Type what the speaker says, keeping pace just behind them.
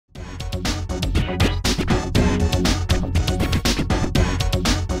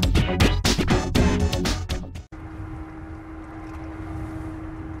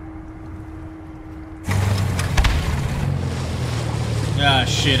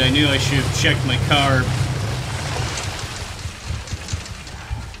shit, I knew I should have checked my car.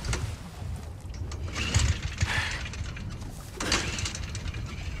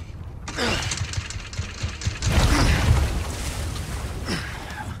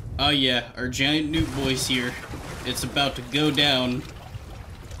 Oh yeah, our giant newt boy's here. It's about to go down.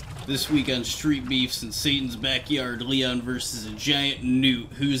 This week on Street Beefs in Satan's Backyard, Leon versus a giant newt.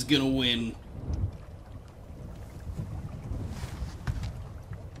 Who's gonna win?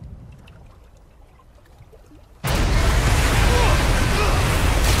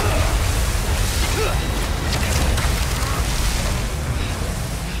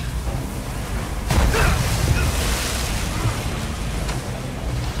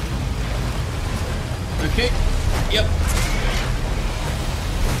 Okay, yep.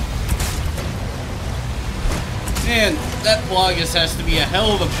 Man, that Blogus has to be a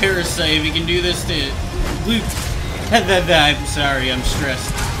hell of a parasite if he can do this to Luke. I'm sorry, I'm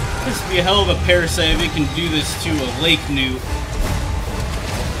stressed. Has to be a hell of a parasite if he can do this to a lake newt.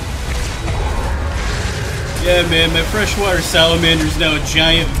 Yeah, man, my freshwater salamander's now a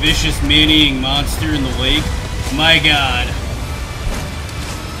giant, vicious, man-eating monster in the lake. My god.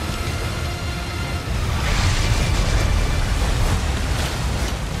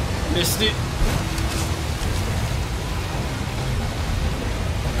 Missed it.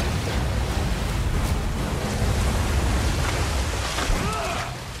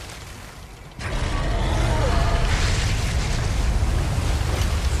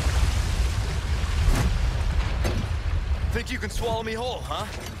 Think you can swallow me whole, huh?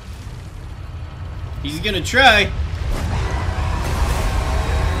 He's gonna try.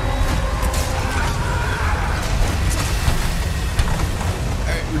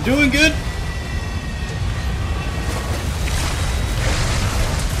 Alright, we're doing good.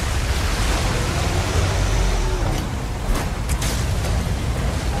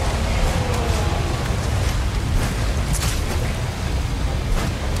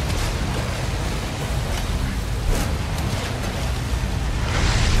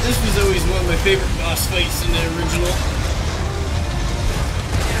 This was always one of my favorite boss fights in the original.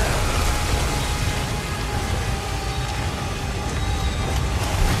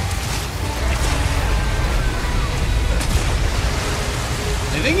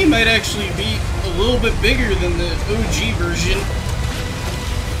 I think he might actually be a little bit bigger than the OG version.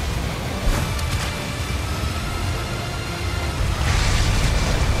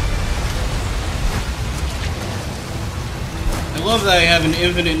 I love that I have an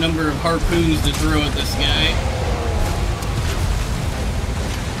infinite number of harpoons to throw at this guy.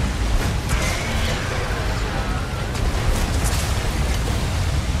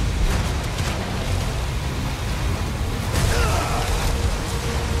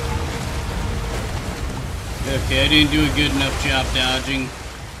 Okay, I didn't do a good enough job dodging.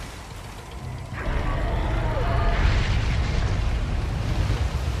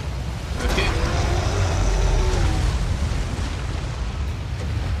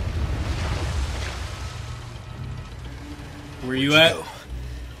 Where you at?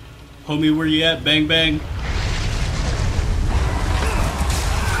 Homie, where you at? Bang bang. You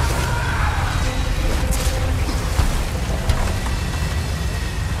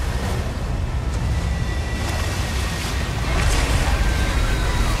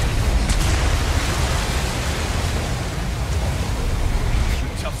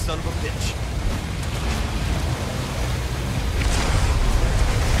tough son of a bitch.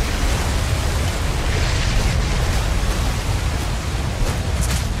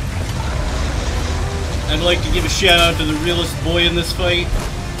 I'd like to give a shout out to the realest boy in this fight.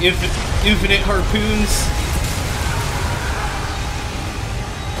 Infinite harpoons.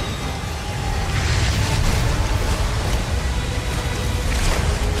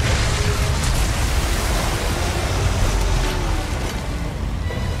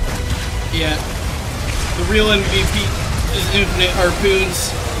 Yeah, the real MVP is infinite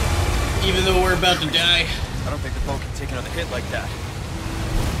harpoons, even though we're about to die. I don't think the boat can take another hit like that.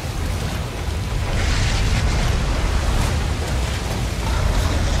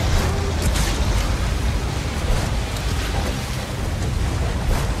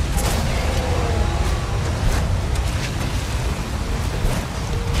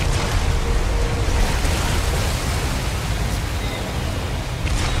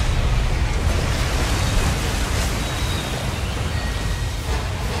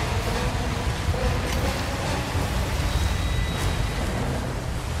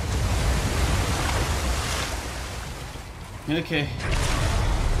 Okay.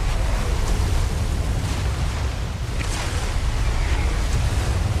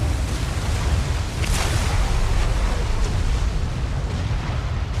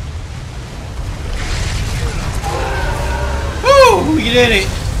 You did it!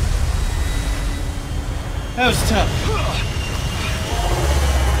 That was tough.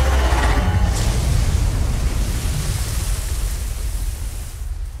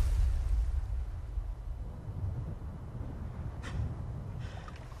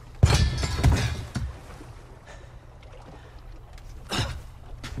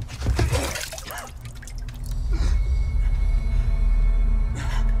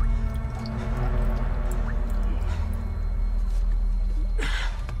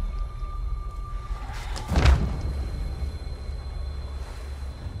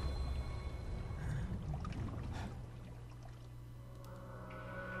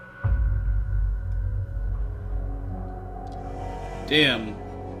 Damn.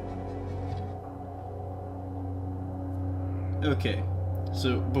 Okay,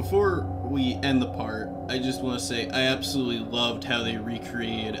 so before we end the part, I just want to say I absolutely loved how they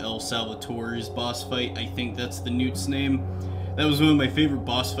recreated El Salvatore's boss fight. I think that's the Newt's name. That was one of my favorite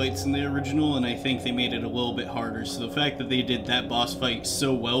boss fights in the original, and I think they made it a little bit harder. So the fact that they did that boss fight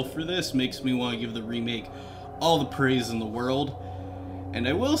so well for this makes me want to give the remake all the praise in the world. And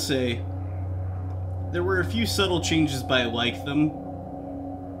I will say, there were a few subtle changes, but I like them.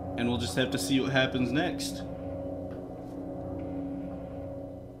 And we'll just have to see what happens next.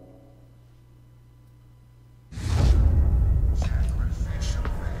 Sacrificial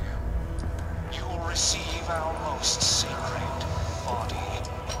lamb, you will receive our most sacred body. It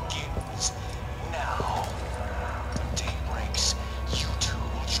begins now. When day breaks, you too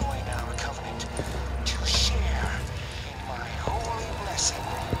will join our covenant to share in my holy blessing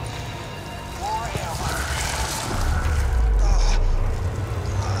forever.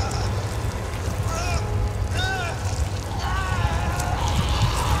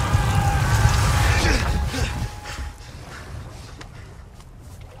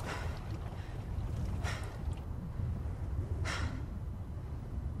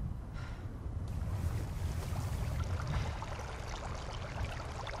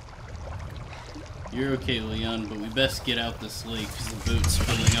 You're okay, Leon, but we best get out this lake because the boat's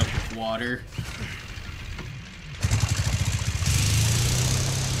filling up with water.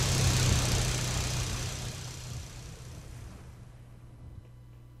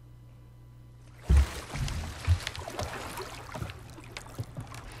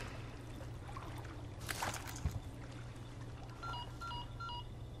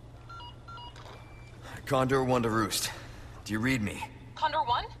 Condor 1 to Roost. Do you read me? Condor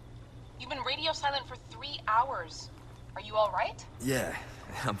 1? You've been radio silent for 3 hours. Are you alright? Yeah,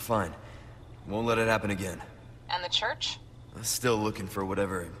 I'm fine. Won't let it happen again. And the church? I'm still looking for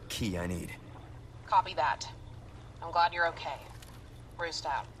whatever key I need. Copy that. I'm glad you're okay. Roost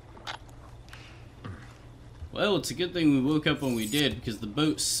out. Well, it's a good thing we woke up when we did, because the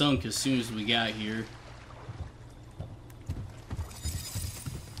boat sunk as soon as we got here.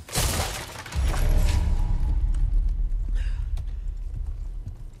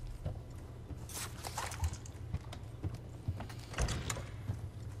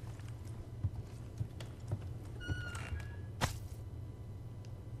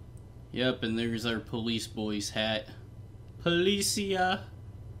 Yep, and there's our police boy's hat. Policia.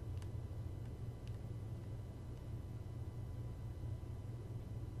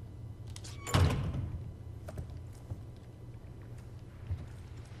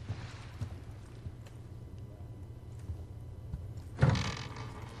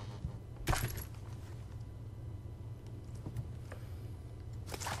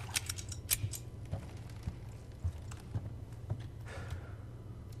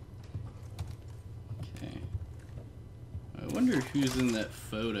 I wonder who's in that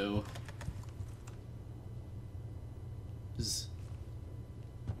photo.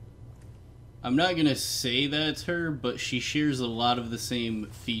 I'm not gonna say that's her, but she shares a lot of the same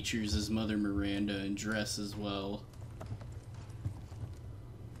features as Mother Miranda and dress as well.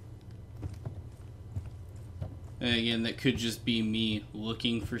 And again, that could just be me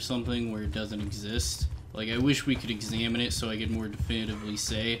looking for something where it doesn't exist. Like, I wish we could examine it so I could more definitively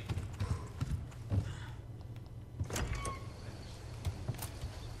say.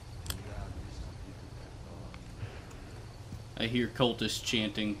 I hear cultists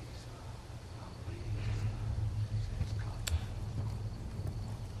chanting.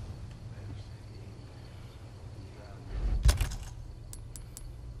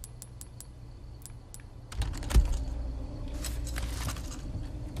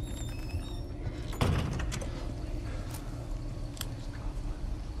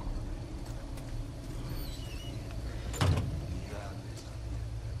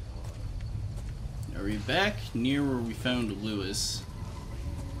 Are we back near where we found Lewis?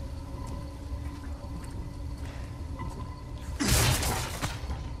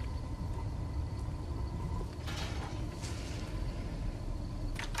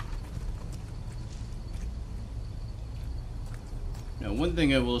 one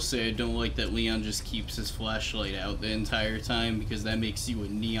thing I will say, I don't like that Leon just keeps his flashlight out the entire time, because that makes you a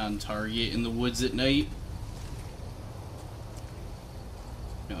neon target in the woods at night.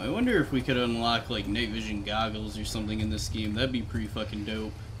 Now, I wonder if we could unlock, like, night vision goggles or something in this game. That'd be pretty fucking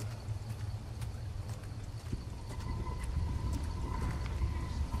dope.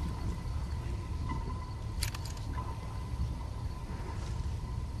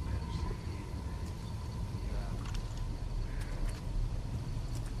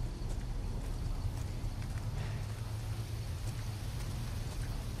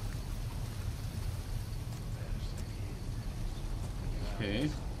 Okay.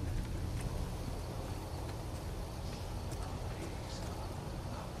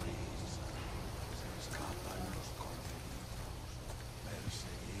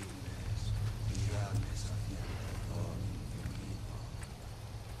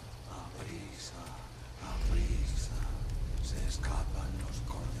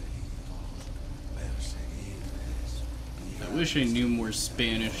 I wish I knew more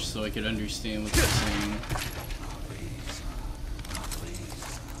Spanish so I could understand what they're saying.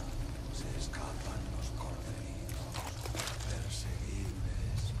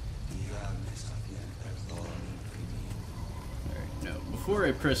 Before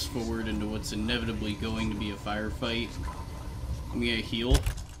I press forward into what's inevitably going to be a firefight, I'm gonna heal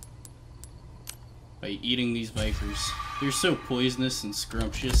by eating these vipers. They're so poisonous and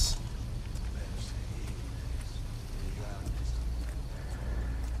scrumptious.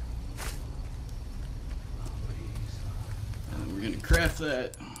 And we're gonna craft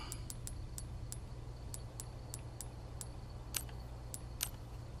that.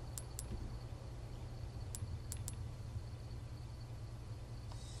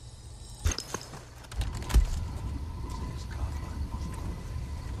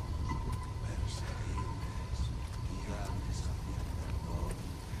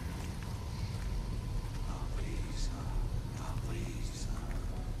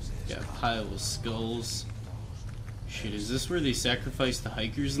 Got a pile of skulls. Shit, is this where they sacrificed the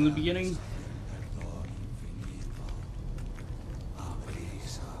hikers in the beginning?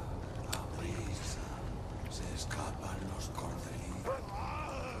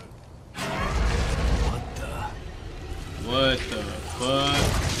 What the fuck?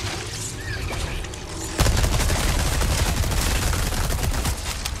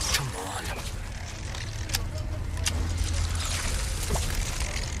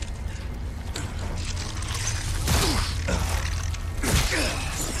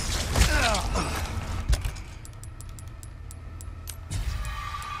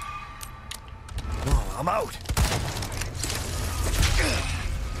 I'm out.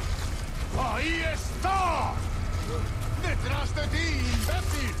 Ahí está. Detrás de ti,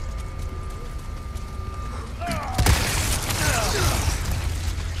 imbécil.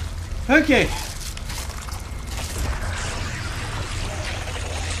 Okay.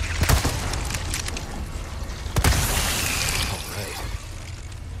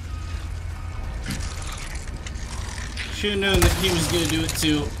 Should have known that he was gonna do it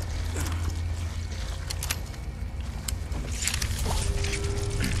too.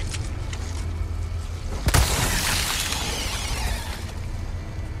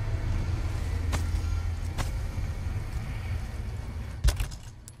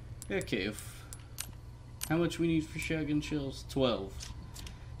 Okay, how much we need for shotgun shells? 12.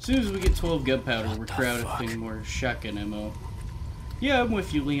 As soon as we get 12 gunpowder, we're crafting more shotgun ammo. Yeah, I'm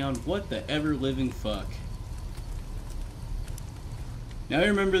with you, Leon. What the ever-living fuck? Now, I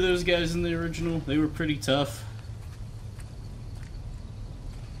remember those guys in the original. They were pretty tough.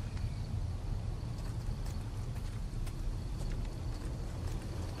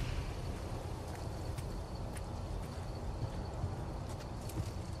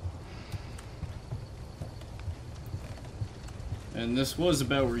 And this was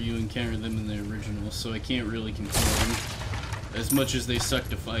about where you encounter them in the original, so I can't really compare them. As much as they suck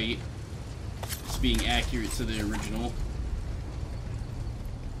to fight, it's being accurate to the original.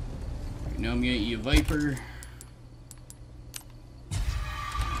 Right, now I'm gonna eat a viper.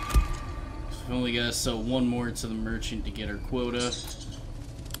 We've only gotta sell one more to the merchant to get our quota.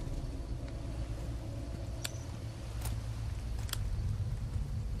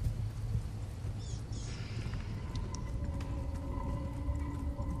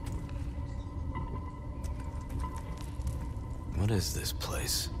 What is this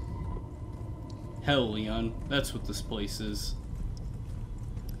place? Hell, Leon. That's what this place is.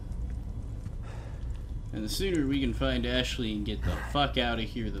 And the sooner we can find Ashley and get the fuck out of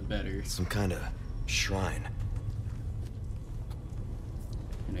here, the better. Some kind of shrine.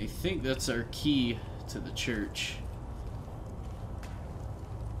 And I think that's our key to the church.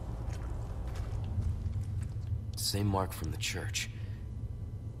 Same mark from the church.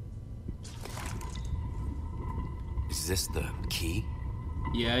 Is this the key?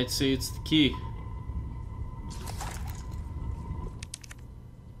 Yeah, I'd say it's the key.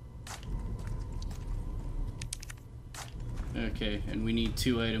 Okay, and we need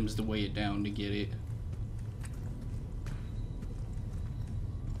 2 items to weigh it down to get it.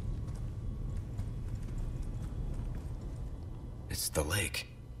 It's the lake.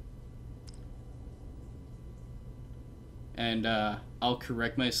 And I'll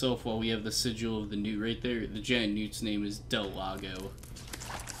correct myself while we have the sigil of the newt right there. The giant newt's name is Del Lago,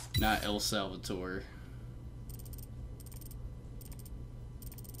 not El Salvatore.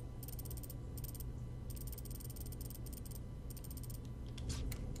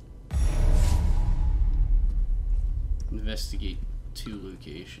 Investigate 2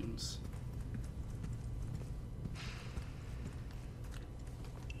 locations.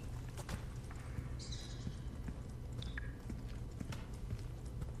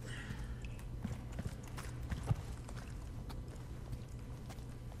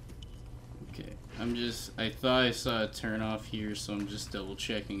 Okay, I thought I saw a turn off here, so I'm just double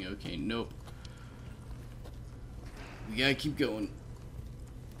checking. Okay, nope. We gotta keep going.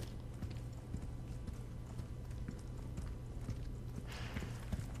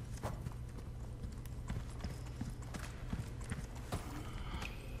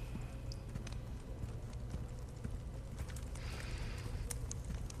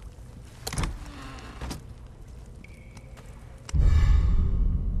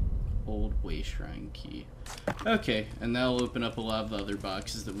 Shrine key. Okay, and that'll open up a lot of the other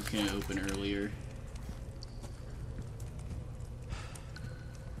boxes that we couldn't open earlier.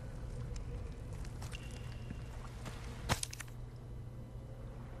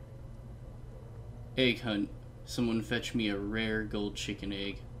 Egg hunt. Someone fetch me a rare gold chicken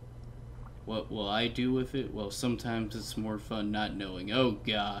egg. What will I do with it? Well, sometimes it's more fun not knowing. Oh,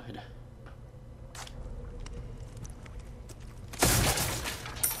 God.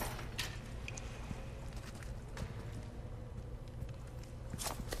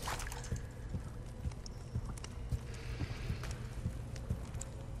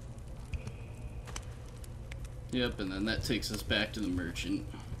 Yep, and then that takes us back to the merchant.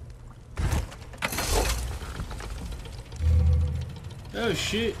 Oh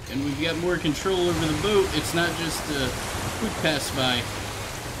shit, and we've got more control over the boat. It's not just a quick pass by.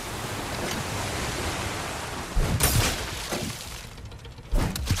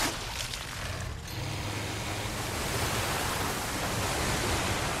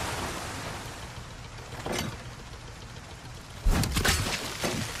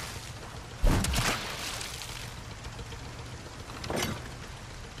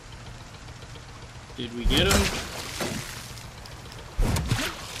 Did we get him?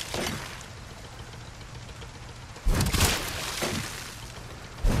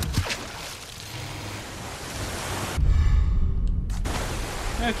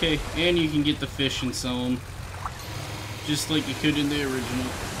 Okay, and you can get the fish and sell them, just like you could in the original.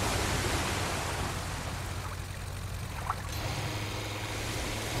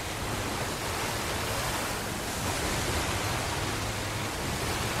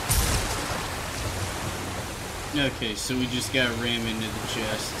 Okay, so we just gotta ram into the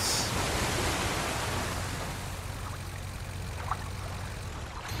chests.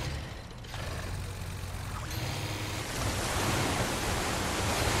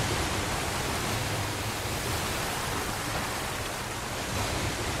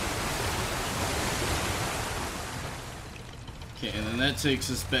 Okay, and then that takes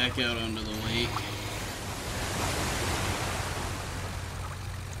us back out onto the lake.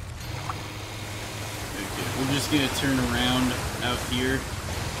 Okay, we're just gonna turn around out here.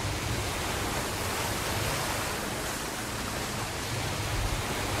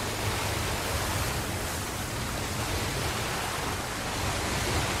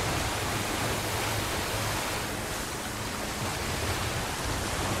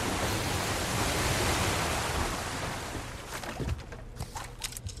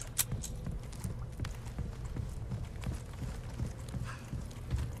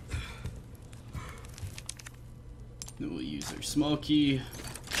 Then we'll use our small key.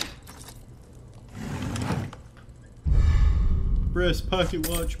 Brass pocket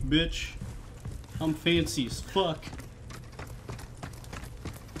watch, bitch. I'm fancy as fuck.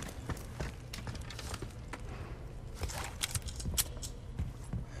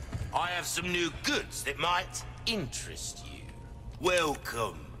 I have some new goods that might interest you.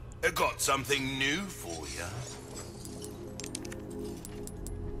 Welcome. I got something new for you.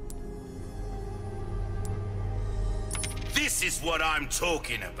 This is what I'm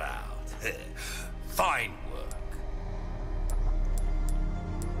talking about. Fine work.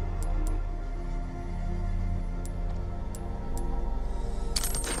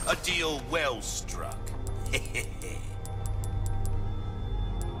 A deal well struck.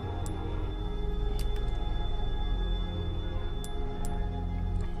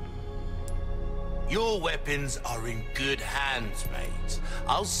 Your weapons are in good hands, mate.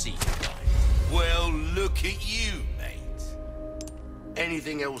 I'll see you right. Well, look at you, mate.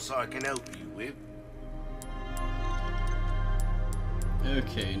 Anything else I can help you with?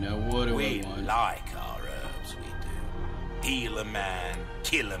 Okay, now what do We I want? like our herbs, we do. Heal a man,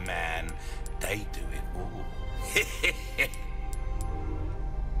 kill a man, they do it all.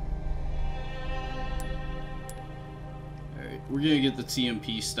 Alright, we're gonna get the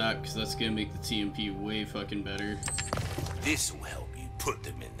TMP stock because that's gonna make the TMP way fucking better. This will help you put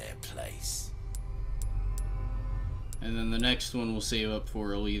them in their place. And then the next one we'll save up for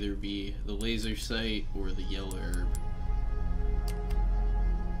will either be the laser sight or the yellow herb.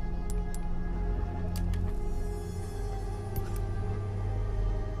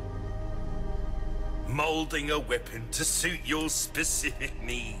 Molding a weapon to suit your specific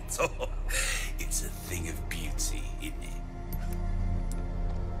needs. Oh, it's a thing of beauty, isn't it?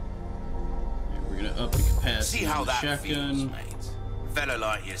 Alright, we're gonna up the capacity See how of the that shotgun. feels, mate? A fella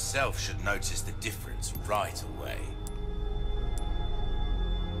like yourself should notice the difference right away.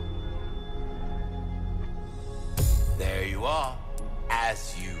 There you are,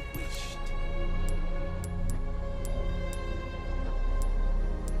 as you wished.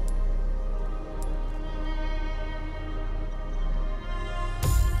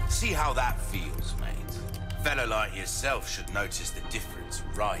 See how that feels, mate? A fella like yourself should notice the difference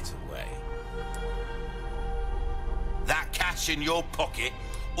right away. That cash in your pocket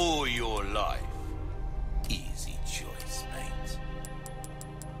or your life? Easy choice, mate.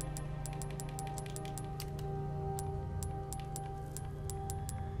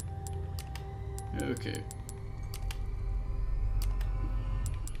 Okay.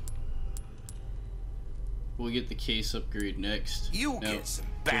 We'll get the case upgrade next. You'll Now, get some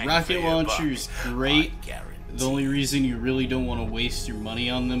the bang rocket for your launcher's buck, great. I guarantee. The only reason you really don't want to waste your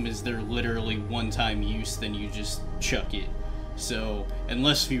money on them is they're literally one-time use, then you just chuck it. So,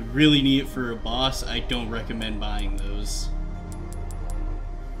 unless you really need it for a boss, I don't recommend buying those.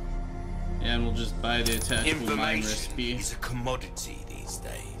 And we'll just buy the attachable mine Information recipe. is a commodity these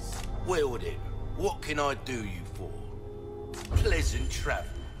days. Well then, what can I do you for? Pleasant travels.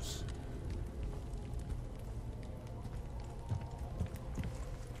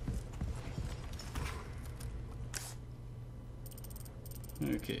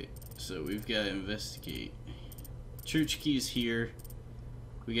 Okay, so we've got to investigate. Church key's here.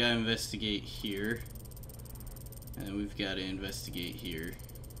 We got to investigate here. And then we've got to investigate here.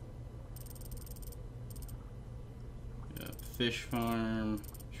 Fish farm,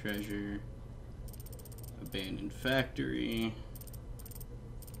 treasure, abandoned factory,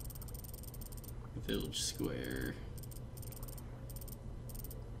 village square.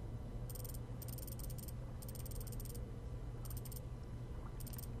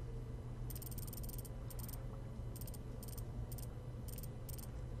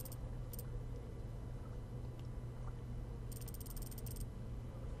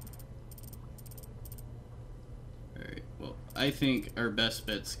 I think our best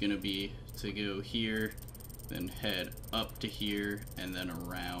bet's gonna be to go here, then head up to here, and then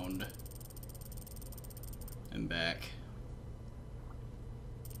around and back.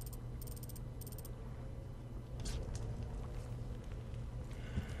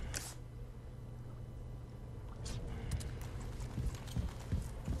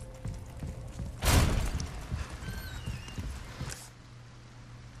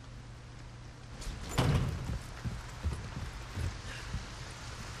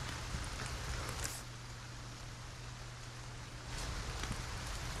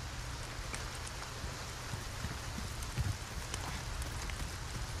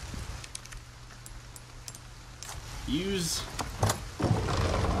 Use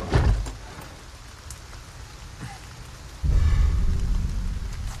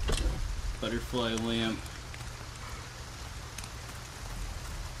butterfly lamp.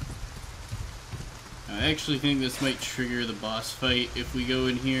 I actually think this might trigger the boss fight if we go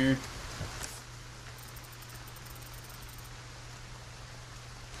in here.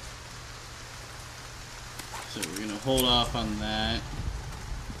 So we're gonna hold off on that.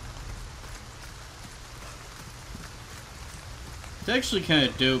 It's actually kind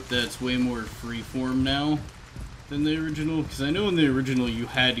of dope that it's way more freeform now than the original, because I know in the original you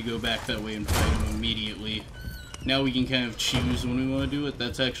had to go back that way and fight them immediately. Now we can kind of choose when we want to do it.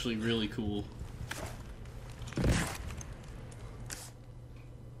 That's actually really cool.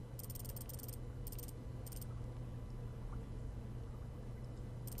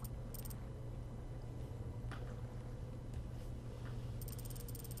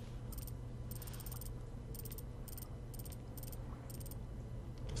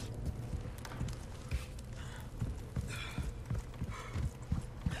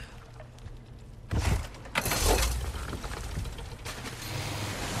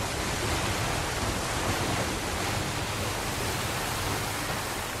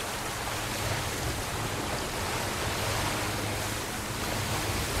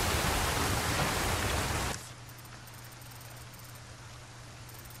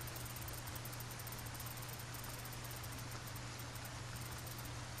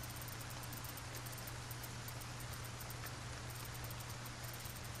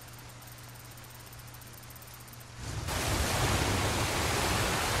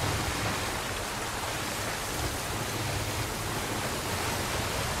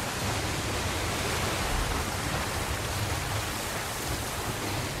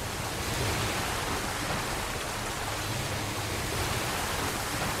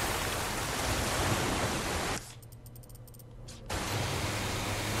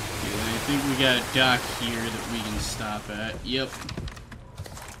 think we got a dock here that we can stop at. Yep.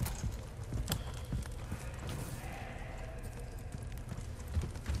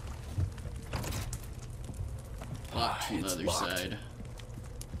 Locked from the other side.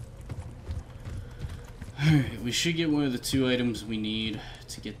 Alright, we should get one of the 2 items we need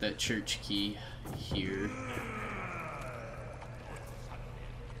to get that church key here.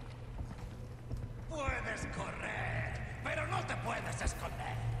 Puedes correr, pero no te puedes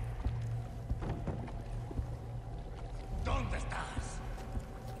esconder. ¿Dónde estás?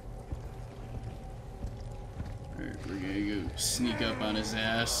 Alright, we're gonna go sneak up on his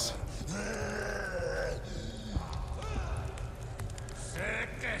ass. Sé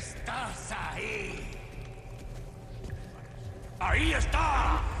que estás ahí. ¡Ahí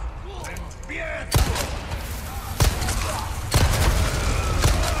está! ¡Empieza!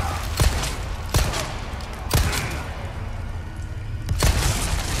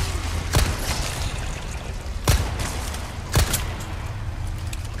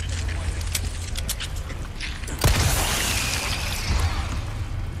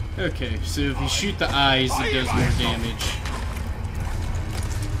 Okay, so if you shoot the eyes, it does more damage.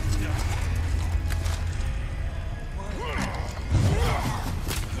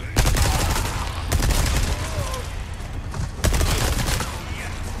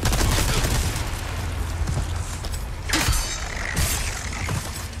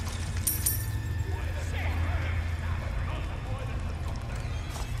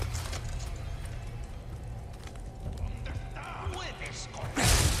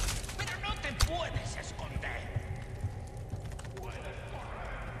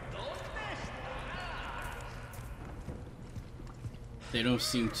 They don't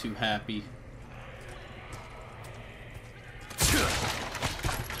seem too happy.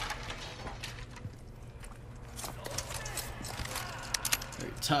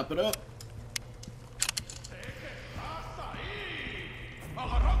 Alright, top it up.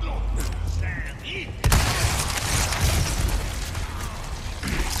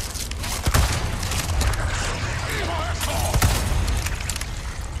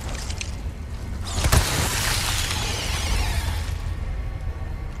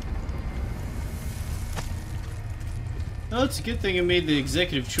 Oh, it's a good thing I made the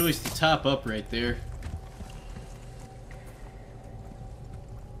executive choice to top up right there.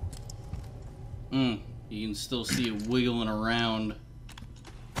 You can still see it wiggling around.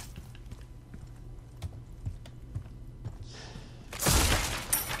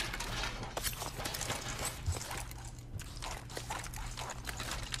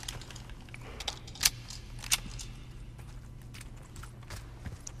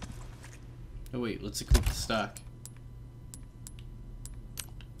 Oh wait, let's equip the stock.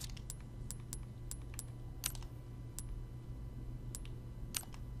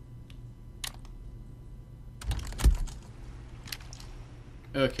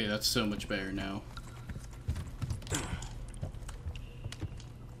 Okay, that's so much better now.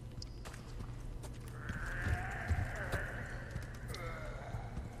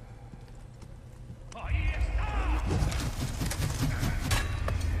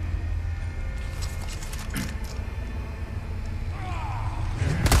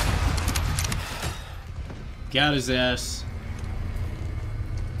 Got his ass.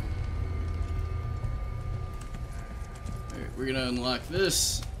 Alright, we're gonna unlock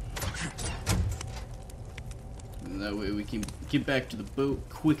this. And that way we can get back to the boat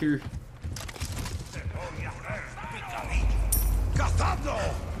quicker. ¡Cazadlo!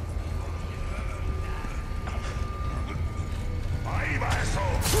 ¡Ahí va eso!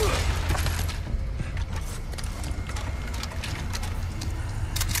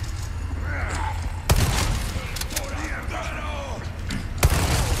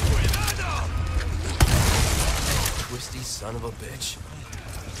 Twisty son of a bitch.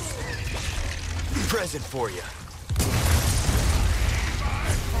 Present for you.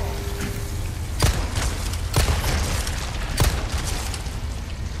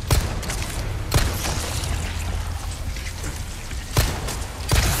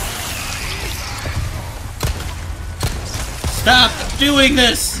 Stop doing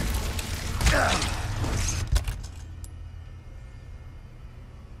this!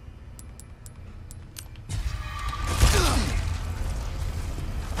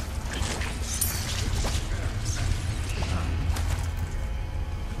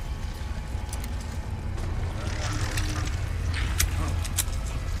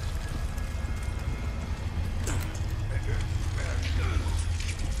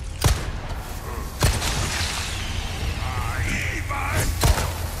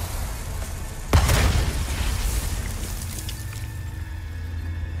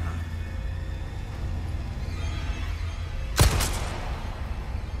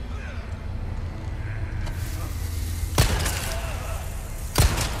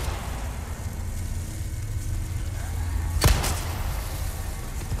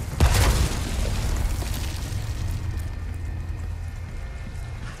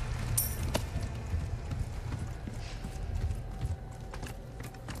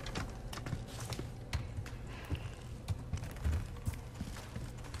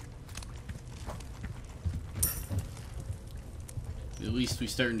 at least we're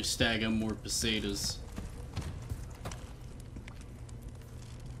starting to stag on more pesetas.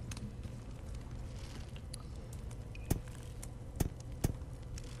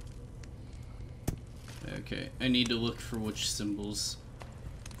 Okay, I need to look for which symbols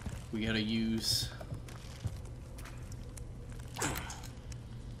we gotta use.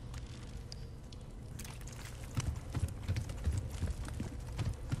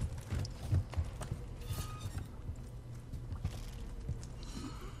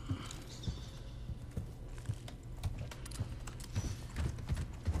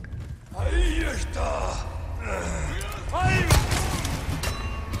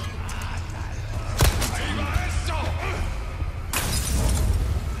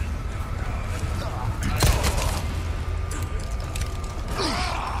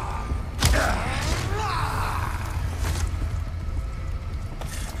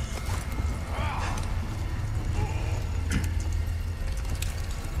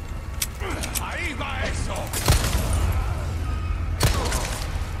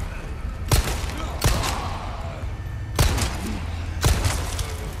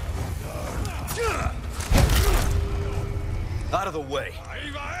 Out of the way.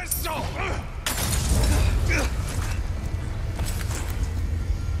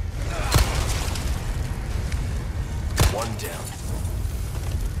 One down.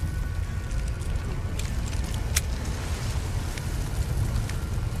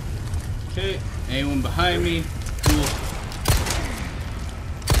 Okay, anyone behind me? Cool.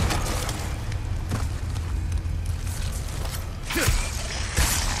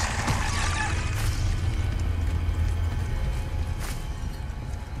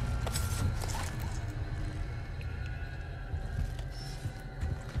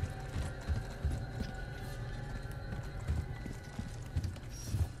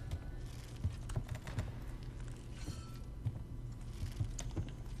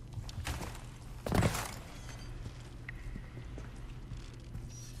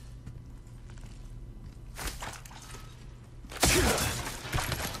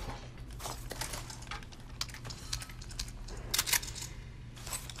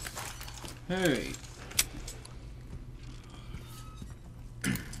 Alright.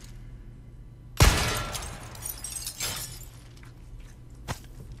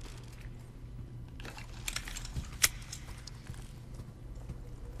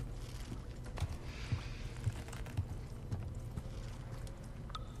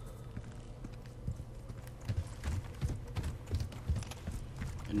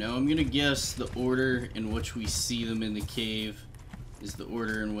 And now I'm gonna guess the order in which we see them in the cave is the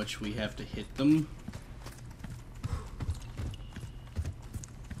order in which we have to hit them.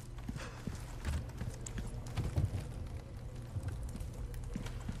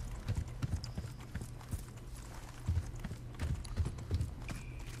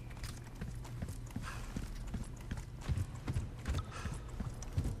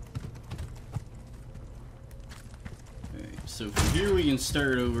 Alright, so from here we can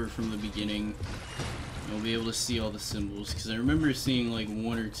start over from the beginning. We'll be able to see all the symbols, because I remember seeing like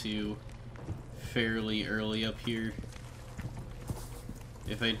one or two fairly early up here.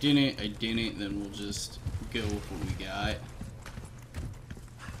 If I didn't, I didn't, then we'll just go with what we got.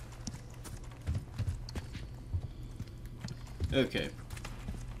 Okay.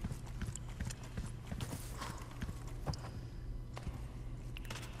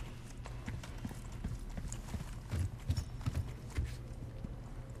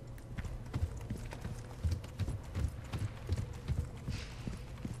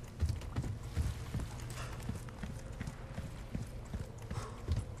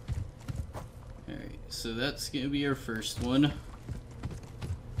 So that's gonna be our first one.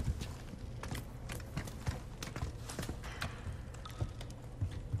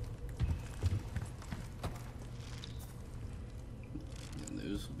 And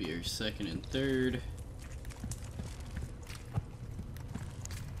those will be our second and third.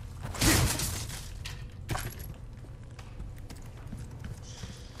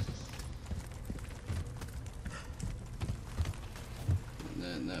 And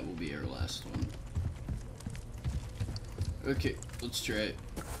then that will be our last one. Okay, let's try it.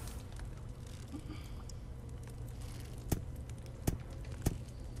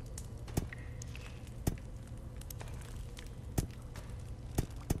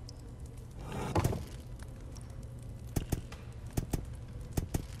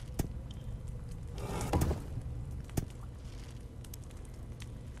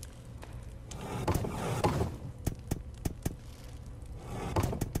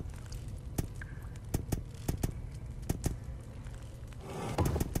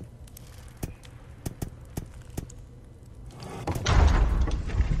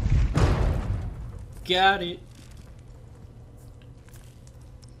 got it.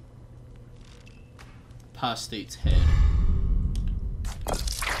 Apostate's head.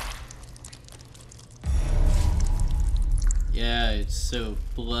 Yeah, it's so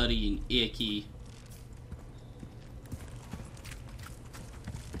bloody and icky.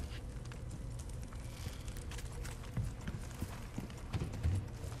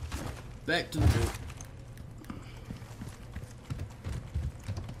 Back to the boat.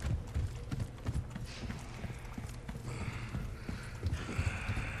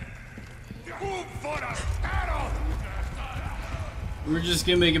 We're just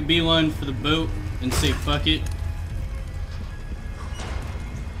gonna make a beeline for the boat and say fuck it.